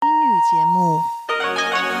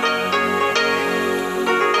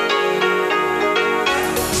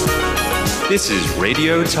This is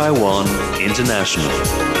Radio Taiwan International.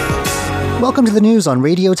 Welcome to the news on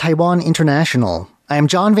Radio Taiwan International. I am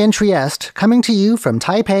John Van Trieste, coming to you from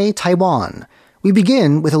Taipei, Taiwan. We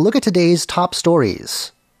begin with a look at today's top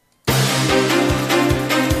stories.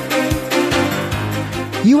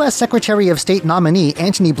 U.S. Secretary of State nominee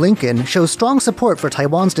Antony Blinken shows strong support for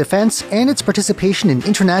Taiwan's defense and its participation in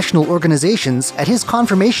international organizations at his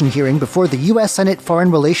confirmation hearing before the U.S. Senate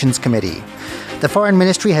Foreign Relations Committee. The Foreign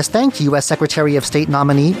Ministry has thanked U.S. Secretary of State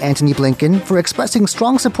nominee Antony Blinken for expressing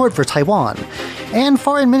strong support for Taiwan. And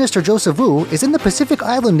Foreign Minister Joseph Wu is in the Pacific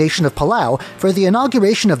Island nation of Palau for the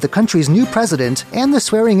inauguration of the country's new president and the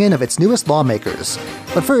swearing in of its newest lawmakers.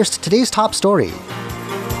 But first, today's top story.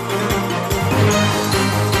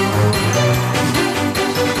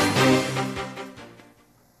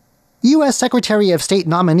 U.S. Secretary of State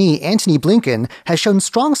nominee Antony Blinken has shown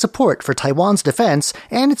strong support for Taiwan's defense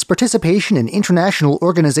and its participation in international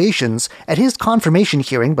organizations at his confirmation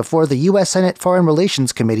hearing before the U.S. Senate Foreign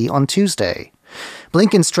Relations Committee on Tuesday.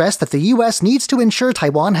 Blinken stressed that the U.S. needs to ensure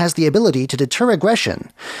Taiwan has the ability to deter aggression.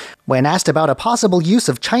 When asked about a possible use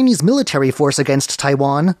of Chinese military force against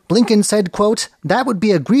Taiwan, Blinken said, quote, "That would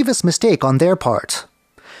be a grievous mistake on their part."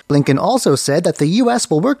 Blinken also said that the U.S.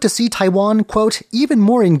 will work to see Taiwan, quote, "even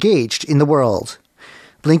more engaged in the world."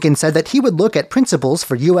 Blinken said that he would look at principles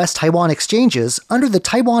for U.S.-Taiwan exchanges under the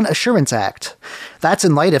Taiwan Assurance Act. That's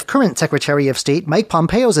in light of current Secretary of State Mike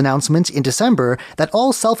Pompeo's announcement in December that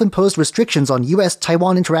all self-imposed restrictions on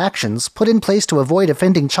U.S.-Taiwan interactions put in place to avoid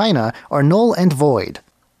offending China are null and void.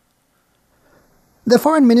 The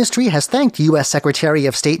Foreign Ministry has thanked U.S. Secretary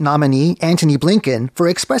of State nominee Antony Blinken for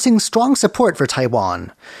expressing strong support for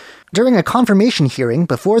Taiwan. During a confirmation hearing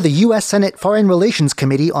before the U.S. Senate Foreign Relations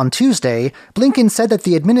Committee on Tuesday, Blinken said that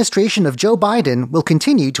the administration of Joe Biden will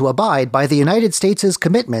continue to abide by the United States'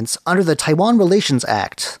 commitments under the Taiwan Relations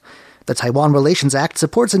Act. The Taiwan Relations Act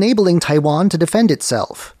supports enabling Taiwan to defend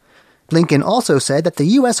itself. Blinken also said that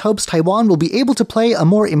the U.S. hopes Taiwan will be able to play a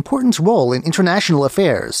more important role in international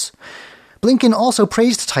affairs. Blinken also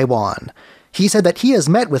praised Taiwan. He said that he has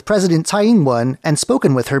met with President Tsai Ing-wen and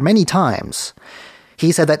spoken with her many times.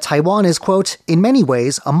 He said that Taiwan is, quote, "in many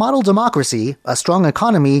ways a model democracy, a strong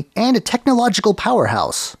economy, and a technological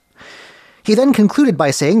powerhouse." He then concluded by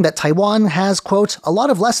saying that Taiwan has, quote, "a lot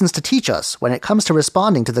of lessons to teach us when it comes to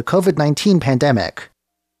responding to the COVID-19 pandemic."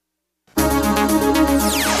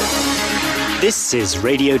 This is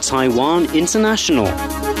Radio Taiwan International.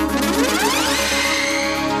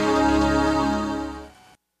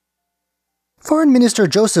 Foreign Minister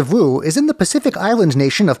Joseph Wu is in the Pacific Island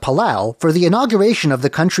nation of Palau for the inauguration of the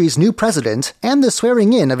country's new president and the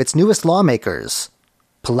swearing-in of its newest lawmakers.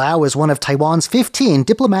 Palau is one of Taiwan's 15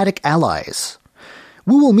 diplomatic allies.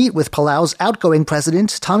 Wu will meet with Palau's outgoing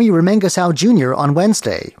president, Tommy Remengesau Jr., on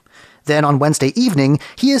Wednesday. Then on Wednesday evening,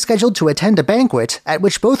 he is scheduled to attend a banquet at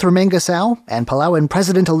which both Remengesau and Palauan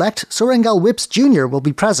President-elect Sorengal Whips Jr. will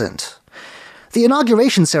be present. The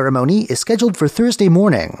inauguration ceremony is scheduled for Thursday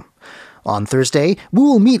morning. On Thursday, Wu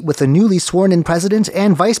will meet with the newly sworn-in president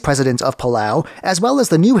and vice president of Palau, as well as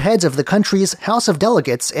the new heads of the country's House of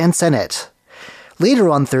Delegates and Senate. Later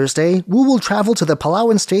on Thursday, Wu will travel to the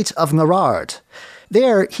Palauan state of Ngarard.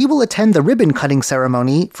 There, he will attend the ribbon-cutting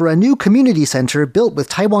ceremony for a new community center built with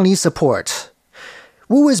Taiwanese support.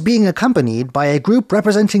 Wu is being accompanied by a group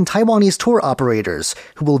representing Taiwanese tour operators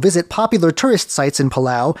who will visit popular tourist sites in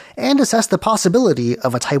Palau and assess the possibility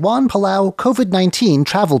of a Taiwan-Palau COVID-19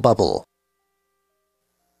 travel bubble.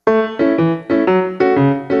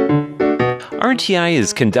 RTI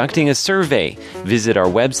is conducting a survey. Visit our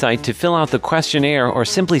website to fill out the questionnaire or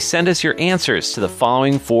simply send us your answers to the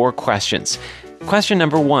following 4 questions. Question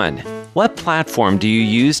number 1. What platform do you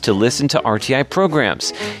use to listen to RTI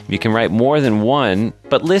programs? You can write more than one,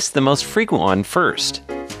 but list the most frequent one first.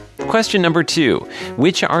 Question number 2.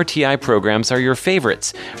 Which RTI programs are your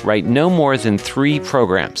favorites? Write no more than 3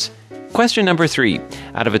 programs. Question number 3.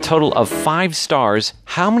 Out of a total of 5 stars,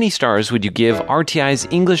 how many stars would you give RTI's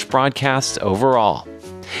English broadcasts overall?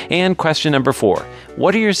 And question number 4.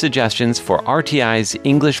 What are your suggestions for RTI's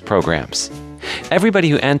English programs? Everybody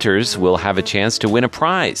who enters will have a chance to win a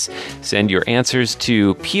prize. Send your answers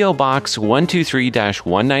to P.O. Box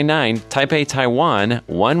 123-199, Taipei, Taiwan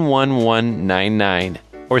 11199.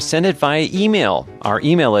 Or send it via email. Our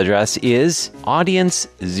email address is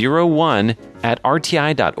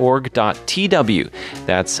audience01@rti.org.tw.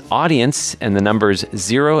 That's audience and the numbers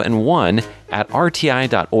 0 and 1 at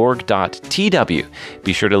rti.org.tw.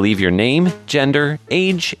 Be sure to leave your name, gender,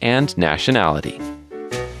 age, and nationality.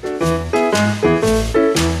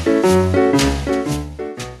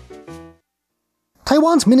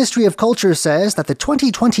 Taiwan's Ministry of Culture says that the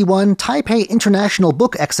 2021 Taipei International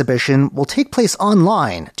Book Exhibition will take place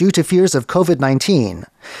online due to fears of COVID-19.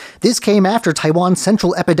 This came after Taiwan's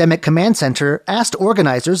Central Epidemic Command Center asked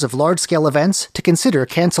organizers of large-scale events to consider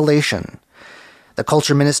cancellation. The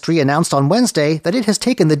Culture Ministry announced on Wednesday that it has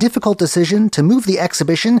taken the difficult decision to move the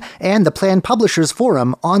exhibition and the planned Publishers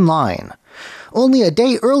Forum online. Only a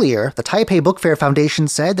day earlier, the Taipei Book Fair Foundation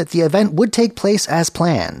said that the event would take place as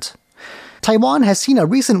planned. Taiwan has seen a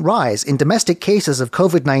recent rise in domestic cases of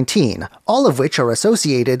COVID-19, all of which are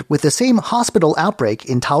associated with the same hospital outbreak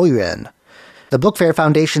in Taoyuan. The Book Fair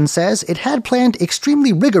Foundation says it had planned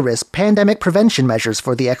extremely rigorous pandemic prevention measures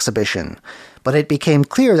for the exhibition, but it became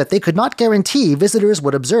clear that they could not guarantee visitors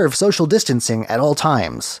would observe social distancing at all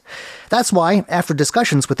times. That's why, after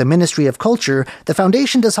discussions with the Ministry of Culture, the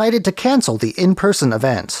foundation decided to cancel the in-person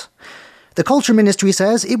event. The Culture Ministry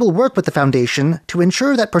says it will work with the foundation to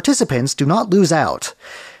ensure that participants do not lose out.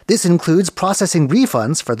 This includes processing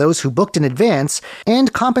refunds for those who booked in advance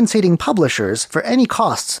and compensating publishers for any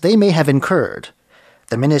costs they may have incurred.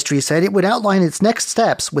 The ministry said it would outline its next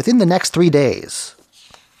steps within the next 3 days.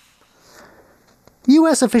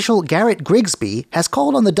 U.S. official Garrett Grigsby has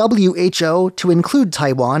called on the WHO to include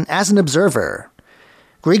Taiwan as an observer.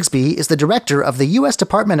 Grigsby is the director of the U.S.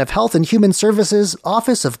 Department of Health and Human Services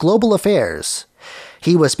Office of Global Affairs.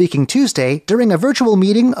 He was speaking Tuesday during a virtual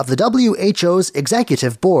meeting of the WHO's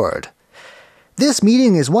Executive Board. This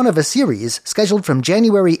meeting is one of a series scheduled from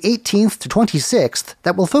January 18th to 26th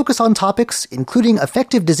that will focus on topics including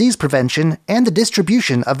effective disease prevention and the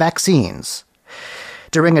distribution of vaccines.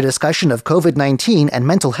 During a discussion of COVID-19 and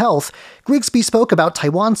mental health, Grigsby spoke about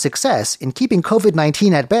Taiwan's success in keeping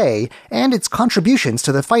COVID-19 at bay and its contributions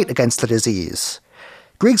to the fight against the disease.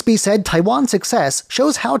 Grigsby said Taiwan's success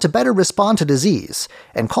shows how to better respond to disease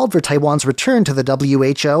and called for Taiwan's return to the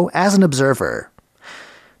WHO as an observer.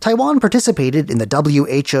 Taiwan participated in the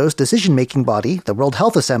WHO's decision-making body, the World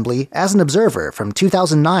Health Assembly, as an observer from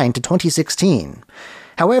 2009 to 2016.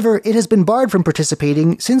 However, it has been barred from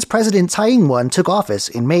participating since President Tsai Ing-wen took office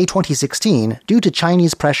in May 2016 due to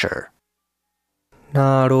Chinese pressure.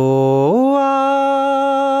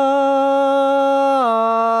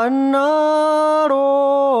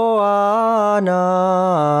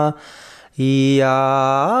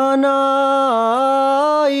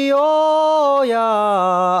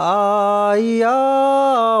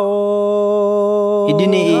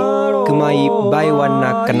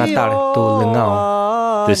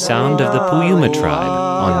 The sound of the Puyuma tribe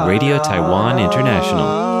on Radio Taiwan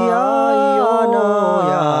International.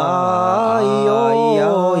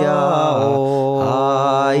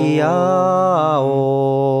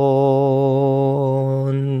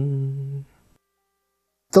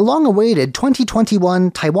 The long-awaited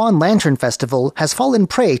 2021 Taiwan Lantern Festival has fallen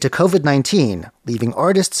prey to COVID-19, leaving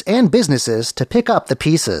artists and businesses to pick up the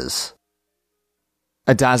pieces.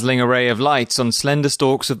 A dazzling array of lights on slender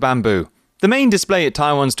stalks of bamboo. The main display at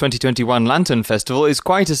Taiwan's 2021 Lantern Festival is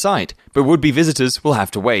quite a sight, but would-be visitors will have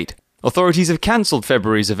to wait. Authorities have cancelled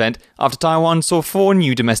February's event after Taiwan saw 4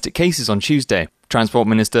 new domestic cases on Tuesday. Transport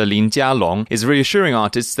Minister Lin Jialong is reassuring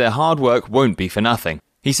artists their hard work won't be for nothing.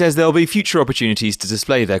 He says there will be future opportunities to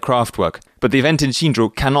display their craft work, but the event in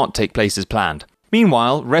Hsinchu cannot take place as planned.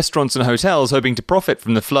 Meanwhile, restaurants and hotels hoping to profit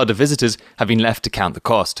from the flood of visitors have been left to count the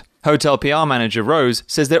cost. Hotel PR manager Rose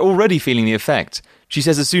says they're already feeling the effect. She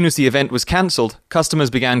says as soon as the event was cancelled, customers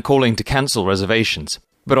began calling to cancel reservations.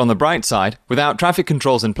 But on the bright side, without traffic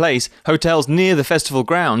controls in place, hotels near the festival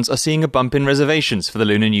grounds are seeing a bump in reservations for the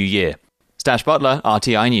Lunar New Year. Stash Butler,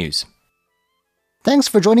 RTI News. Thanks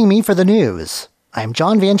for joining me for the news. I'm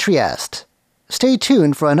John Van Trieste. Stay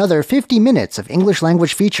tuned for another 50 minutes of English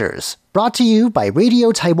language features, brought to you by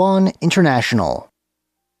Radio Taiwan International.